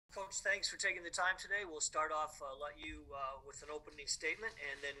Coach. Thanks for taking the time today. We'll start off, let you with an opening statement,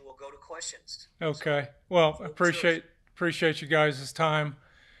 and then we'll go to questions. Okay. Well, Floor is yours. appreciate you guys' time,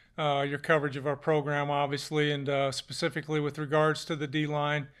 your coverage of our program, obviously, and specifically with regards to the D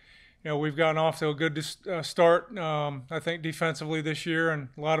line. We've gotten off to a good start, I think, defensively this year, and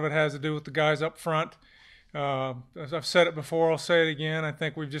a lot of it has to do with the guys up front. As I've said it before, I'll say it again. I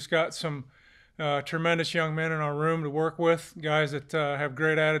think we've just got some tremendous young men in our room to work with, guys that have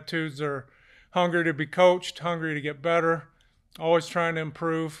great attitudes, are hungry to be coached, hungry to get better, always trying to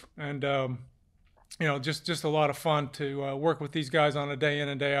improve, and just a lot of fun to work with these guys on a day in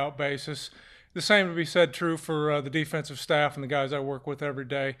and day out basis. The same to be said true for the defensive staff and the guys I work with every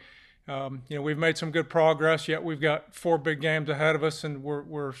day. We've made some good progress, yet we've got 4 big games ahead of us, and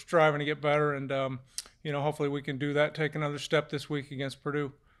we're striving to get better. And hopefully we can do that, take another step this week against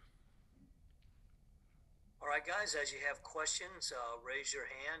Purdue. All right, guys. As you have questions, raise your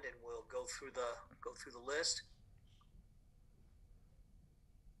hand, and we'll go through the list.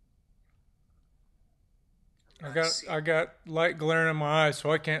 I got light glaring in my eyes,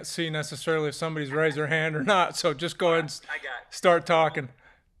 so I can't see necessarily if somebody's raised their hand or not. So just go ahead and I got it. start talking.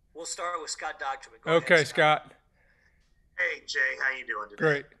 We'll start with Scott Docterman. Go Okay, ahead, Scott. Hey Jay, how you doing today?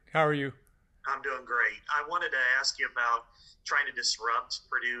 Great. How are you? I'm doing great. I wanted to ask you about trying to disrupt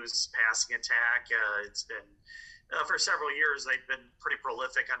Purdue's passing attack. It's been for several years they've been pretty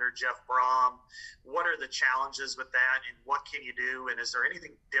prolific under Jeff Brom. What are the challenges with that, and what can you do? And is there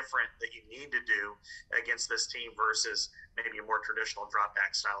anything different that you need to do against this team versus maybe a more traditional drop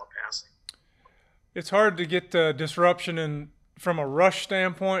back style of passing? It's hard to get disruption from a rush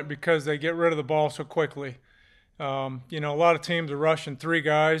standpoint because they get rid of the ball so quickly. A lot of teams are rushing 3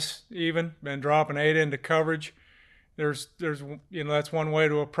 guys even and dropping 8 into coverage. There's that's one way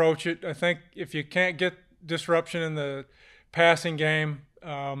to approach it. I think if you can't get disruption in the passing game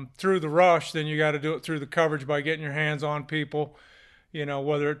through the rush, then you got to do it through the coverage by getting your hands on people,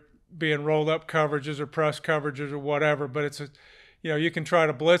 whether it be in rolled up coverages or press coverages or whatever. But you can try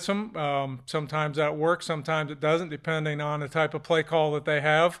to blitz them. Sometimes that works, sometimes it doesn't, depending on the type of play call that they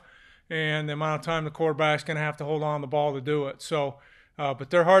have and the amount of time the quarterback's going to have to hold on the ball to do it. So,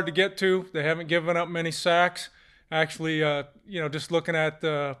 but they're hard to get to. They haven't given up many sacks. Actually, just looking at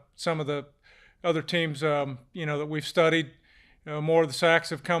some of the other teams, that we've studied, more of the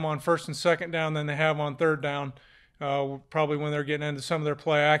sacks have come on first and second down than they have on third down. Probably when they're getting into some of their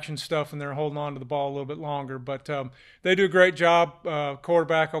play action stuff and they're holding on to the ball a little bit longer. But they do a great job.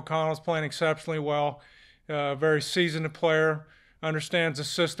 Quarterback O'Connell's playing exceptionally well. Very seasoned player, understands the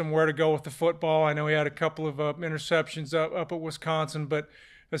system, where to go with the football. I know he had a couple of interceptions up at Wisconsin, but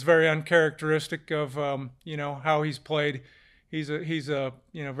that's very uncharacteristic of how he's played. He's a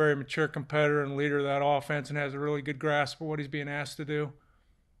very mature competitor and leader of that offense and has a really good grasp of what he's being asked to do.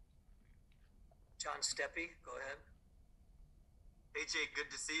 John Steppe, go ahead. AJ, good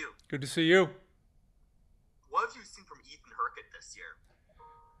to see you. Good to see you. What have you seen from Ethan Hurkett this year?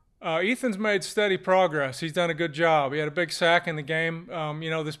 Ethan's made steady progress. He's done a good job. He had a big sack in the game,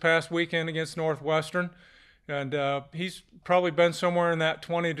 this past weekend against Northwestern. And he's probably been somewhere in that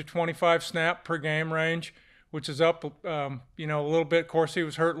 20 to 25 snap per game range, which is up, a little bit. Of course, he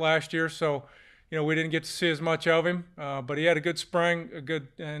was hurt last year, so, we didn't get to see as much of him. But he had a good spring, a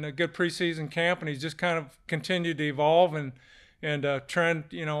good preseason camp, and he's just kind of continued to evolve and trend,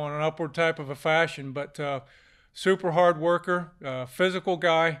 on an upward type of a fashion. But super hard worker, physical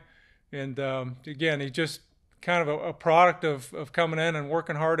guy, and again, he's just kind of a product of coming in and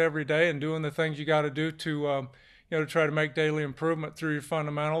working hard every day and doing the things you got to do to to try to make daily improvement through your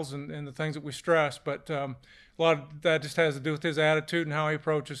fundamentals and the things that we stress. But a lot of that just has to do with his attitude and how he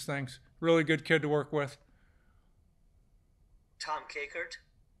approaches things. Really good kid to work with. Tom Kakert.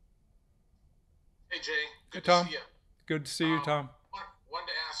 Hey Jay, good Tom. to see you. Good to see you, Tom. Wanted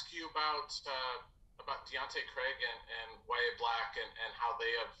to ask you about Deontay Craig and Wyatt Black and how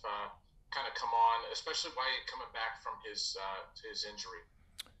they have kind of come on, especially Wyatt coming back from his injury.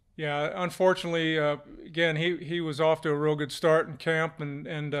 Yeah, unfortunately, again, he was off to a real good start in camp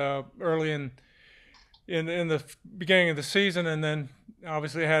and early in the beginning of the season, and then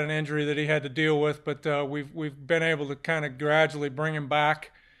obviously had an injury that he had to deal with. But we've been able to kind of gradually bring him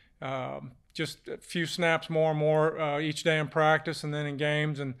back, just a few snaps more and more each day in practice and then in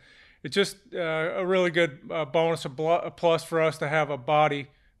games, and it's just a really good bonus, a plus for us to have a body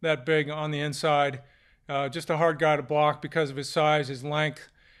that big on the inside. Just a hard guy to block because of his size, his length.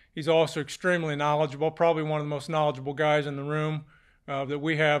 He's also extremely knowledgeable, probably one of the most knowledgeable guys in the room that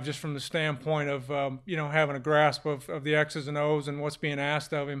we have, just from the standpoint of having a grasp of the X's and O's and what's being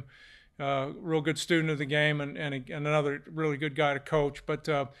asked of him. real good student of the game and another really good guy to coach. But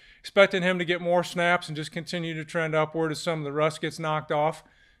expecting him to get more snaps and just continue to trend upward as some of the rust gets knocked off.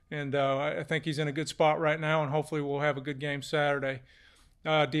 And I think he's in a good spot right now, and hopefully we'll have a good game Saturday.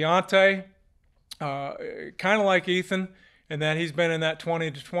 Deontay, kind of like Ethan, in that he's been in that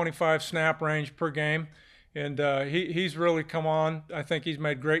 20 to 25 snap range per game. And he's really come on. I think he's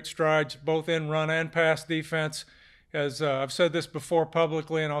made great strides both in run and pass defense. As I've said this before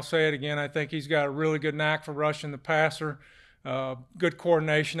publicly, and I'll say it again, I think he's got a really good knack for rushing the passer, good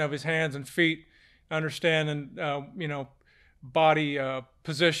coordination of his hands and feet, understanding, body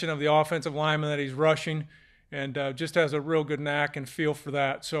position of the offensive lineman that he's rushing, and just has a real good knack and feel for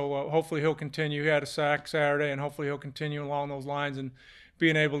that. So hopefully he'll continue. He had a sack Saturday, and hopefully he'll continue along those lines and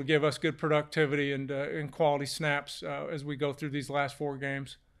being able to give us good productivity and quality snaps as we go through these last 4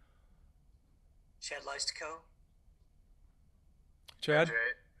 games. Chad Leistico. Chad?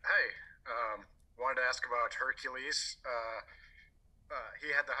 Hey, wanted to ask about Hercules.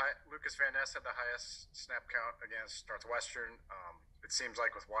 Lucas Van Ness had the highest snap count against Northwestern. It seems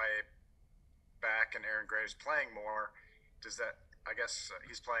like with Wyatt back and Aaron Graves playing more, I guess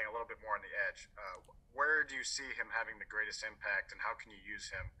he's playing a little bit more on the edge. Where do you see him having the greatest impact, and how can you use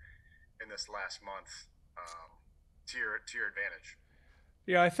him in this last month to your advantage?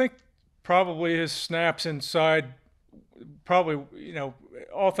 Yeah, I think probably his snaps inside, probably,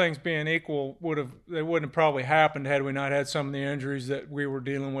 all things being equal, they wouldn't have probably happened had we not had some of the injuries that we were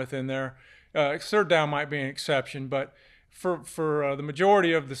dealing with in there. Third down might be an exception, but for the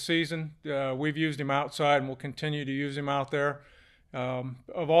majority of the season, we've used him outside and we'll continue to use him out there.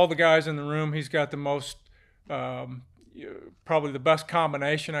 Of all the guys in the room, he's got the most, probably the best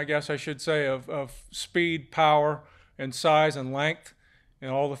combination, I guess I should say, of speed, power, and size and length, and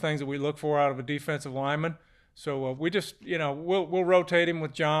all the things that we look for out of a defensive lineman. So we just, we'll rotate him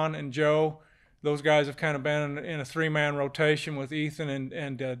with John and Joe. Those guys have kind of been in a 3-man rotation with Ethan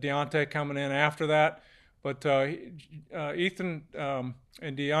and Deontay coming in after that. But Ethan and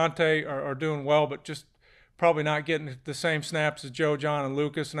Deontay are doing well, but just probably not getting the same snaps as Joe, John, and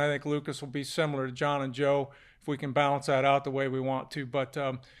Lucas. And I think Lucas will be similar to John and Joe if we can balance that out the way we want to. But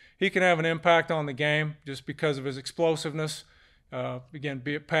he can have an impact on the game just because of his explosiveness. Again,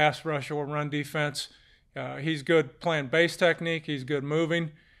 be it pass rush or run defense. He's good playing base technique. He's good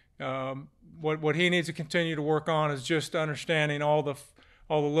moving. What he needs to continue to work on is just understanding all the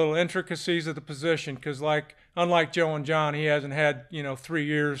little intricacies of the position, because unlike Joe and John, he hasn't had 3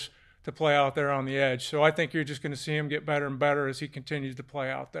 years to play out there on the edge. So I think you're just going to see him get better and better as he continues to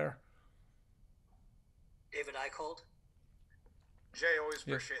play out there. David Eicholt. Jay, always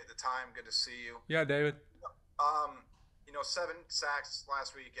appreciate the time. Good to see you. Yeah, David. 7 sacks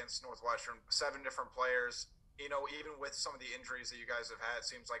last week against Northwestern, 7 different players. Even with some of the injuries that you guys have had, it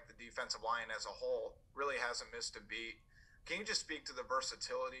seems like the defensive line as a whole really hasn't missed a beat. Can you just speak to the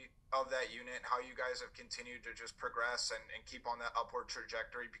versatility of that unit, how you guys have continued to just progress and keep on that upward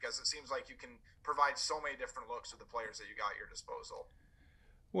trajectory? Because it seems like you can provide so many different looks with the players that you got at your disposal.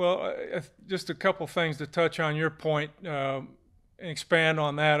 Well, just a couple things to touch on your point and expand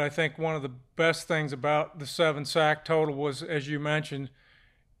on that. I think one of the best things about the 7 sack total was, as you mentioned,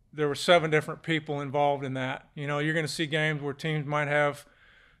 there were 7 different people involved in that. You're going to see games where teams might have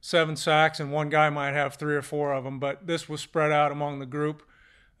 7 sacks and one guy might have 3 or 4 of them, but this was spread out among the group.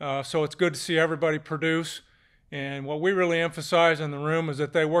 So it's good to see everybody produce. And what we really emphasize in the room is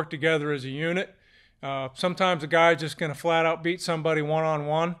that they work together as a unit. Sometimes a guy's just going to flat out beat somebody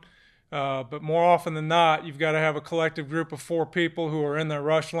one-on-one. But more often than not, you've got to have a collective group of 4 people who are in their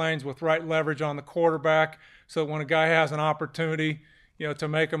rush lanes with right leverage on the quarterback, so that when a guy has an opportunity, to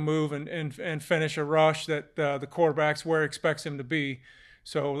make a move and finish a rush, that the quarterback's where he expects him to be.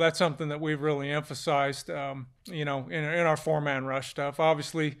 So that's something that we've really emphasized, in our 4-man rush stuff.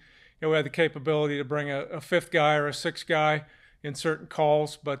 Obviously, we had the capability to bring a 5th guy or a 6th guy in certain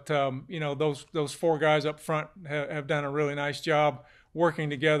calls, but those 4 guys up front have done a really nice job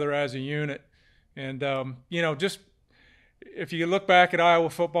working together as a unit. And just if you look back at Iowa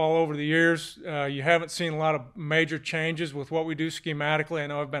football over the years, you haven't seen a lot of major changes with what we do schematically. I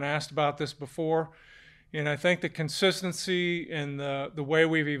know I've been asked about this before, and I think the consistency and the way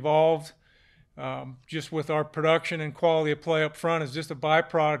we've evolved, just with our production and quality of play up front, is just a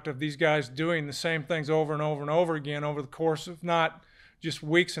byproduct of these guys doing the same things over and over and over again over the course of not just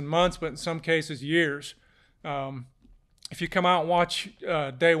weeks and months, but in some cases years. If you come out and watch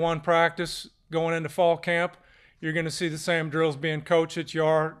day 1 practice going into fall camp, you're going to see the same drills being coached that you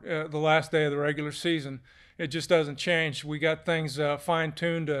are the last day of the regular season. It just doesn't change. We got things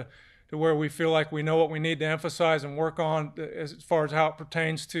fine-tuned to to where we feel like we know what we need to emphasize and work on as far as how it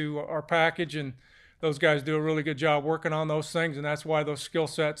pertains to our package. And those guys do a really good job working on those things, and that's why those skill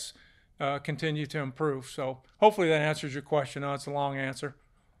sets continue to improve. So hopefully that answers your question. No, it's a long answer.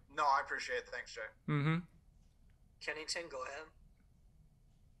 No, I appreciate it. Thanks, Jay. Mm-hmm. Kennington, go ahead.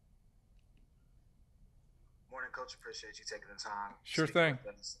 Morning, Coach. Appreciate you taking the time. Sure thing.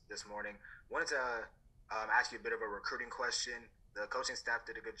 This morning, wanted to ask you a bit of a recruiting question. The coaching staff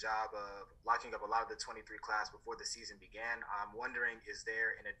did a good job of locking up a lot of the 23 class before the season began. I'm wondering, is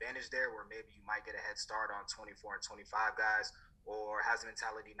there an advantage there where maybe you might get a head start on 24 and 25 guys, or has the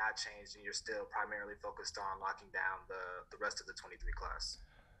mentality not changed and you're still primarily focused on locking down the rest of the 23 class?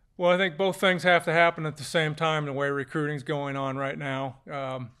 Well, I think both things have to happen at the same time the way recruiting's going on right now.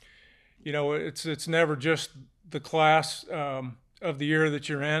 You know, it's never just the class of the year that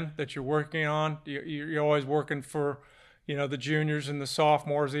you're in, that you're working on. You're always working for, you know, the juniors and the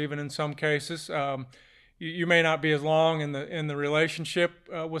sophomores, even in some cases. You may not be as long in the relationship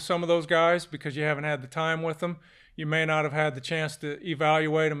with some of those guys because you haven't had the time with them. You may not have had the chance to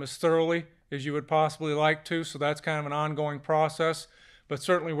evaluate them as thoroughly as you would possibly like to, so that's kind of an ongoing process. But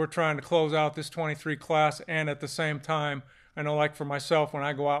certainly we're trying to close out this 23 class, and at the same time, I know, like for myself, when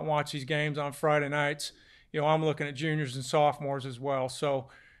I go out and watch these games on Friday nights, you know, I'm looking at juniors and sophomores as well. So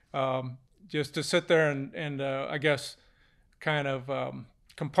just to sit there and I guess kind of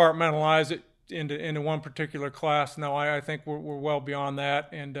compartmentalize it into one particular class, no, I think we're well beyond that,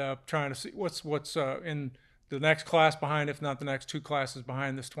 and trying to see what's in the next class behind, if not the next two classes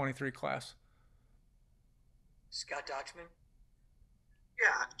behind this 23 class. Scott Dochman.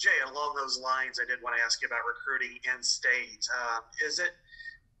 Yeah, Jay, along those lines, I did want to ask you about recruiting in state.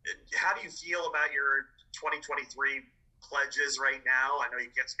 How do you feel about your 2023 pledges right now? I know you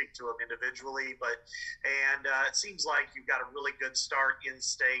can't speak to them individually, but it seems like you've got a really good start in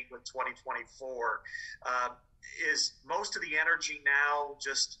state with 2024. Is most of the energy now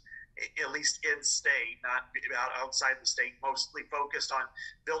just, at least in state, not outside the state, mostly focused on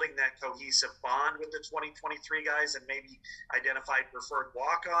building that cohesive bond with the 2023 guys and maybe identified preferred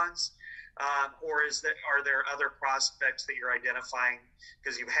walk-ons? Or are there other prospects that you're identifying?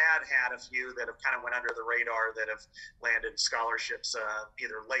 Because you've had a few that have kind of went under the radar that have landed scholarships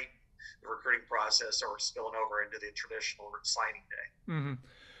either late in the recruiting process or spilling over into the traditional signing day. Mm-hmm.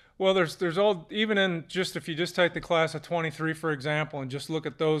 Well, there's all, even in just, if you just take the class of 23, for example, and just look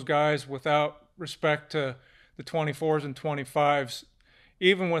at those guys without respect to the 24s and 25s,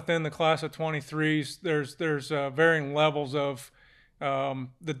 even within the class of 23s, there's varying levels of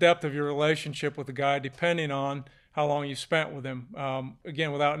the depth of your relationship with the guy depending on how long you spent with him.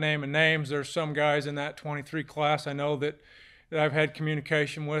 Again, without naming names, there's some guys in that 23 class I know that I've had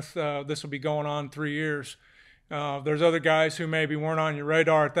communication with. This will be going on 3 years. There's other guys who maybe weren't on your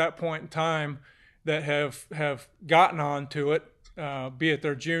radar at that point in time that have gotten onto it, be it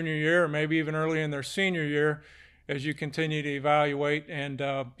their junior year or maybe even early in their senior year, as you continue to evaluate and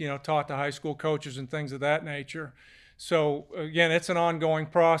talk to high school coaches and things of that nature. So again, it's an ongoing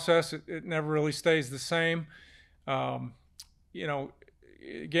process. It never really stays the same. Again,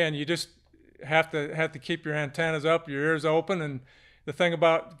 you just have to keep your antennas up, your ears open. And the thing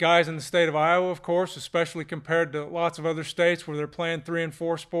about guys in the state of Iowa, of course, especially compared to lots of other states where they're playing 3 and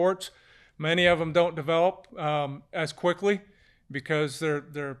 4 sports, many of them don't develop as quickly because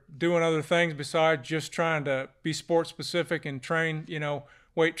they're doing other things besides just trying to be sport specific and train,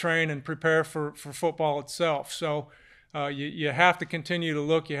 weight train and prepare for football itself. So you have to continue to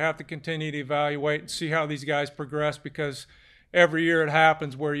look, you have to continue to evaluate and see how these guys progress, because every year it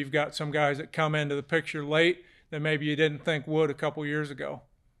happens where you've got some guys that come into the picture late that maybe you didn't think would a couple years ago.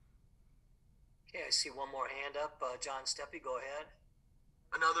 Okay, I see one more hand up. John Steppe, go ahead.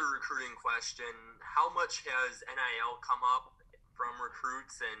 Another recruiting question. How much has NIL come up from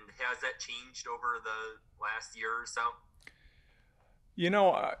recruits, and has that changed over the last year or so?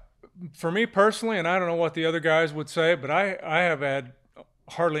 For me personally, and I don't know what the other guys would say, but I have had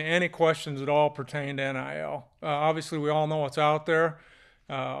hardly any questions at all pertaining to NIL. Obviously, we all know what's out there.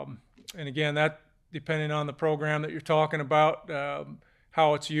 And again, that depending on the program that you're talking about,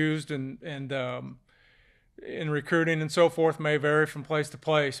 how it's used and in recruiting and so forth may vary from place to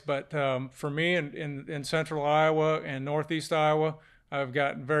place. But for me in central Iowa and northeast Iowa, I've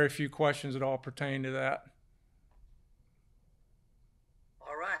gotten very few questions at all pertaining to that.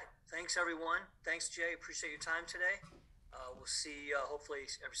 All right. Thanks, everyone. Thanks, Jay. Appreciate your time today. We'll hopefully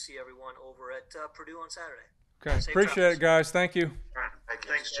see everyone over at Purdue on Saturday. Okay. Safe Appreciate travels. it, guys. Thank you. All right.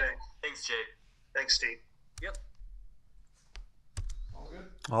 Thanks, Jay. Thanks, Jay. Thanks, Steve. Yep. All good.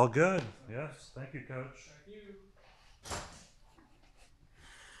 All good. Yes. Thank you, Coach. Thank you.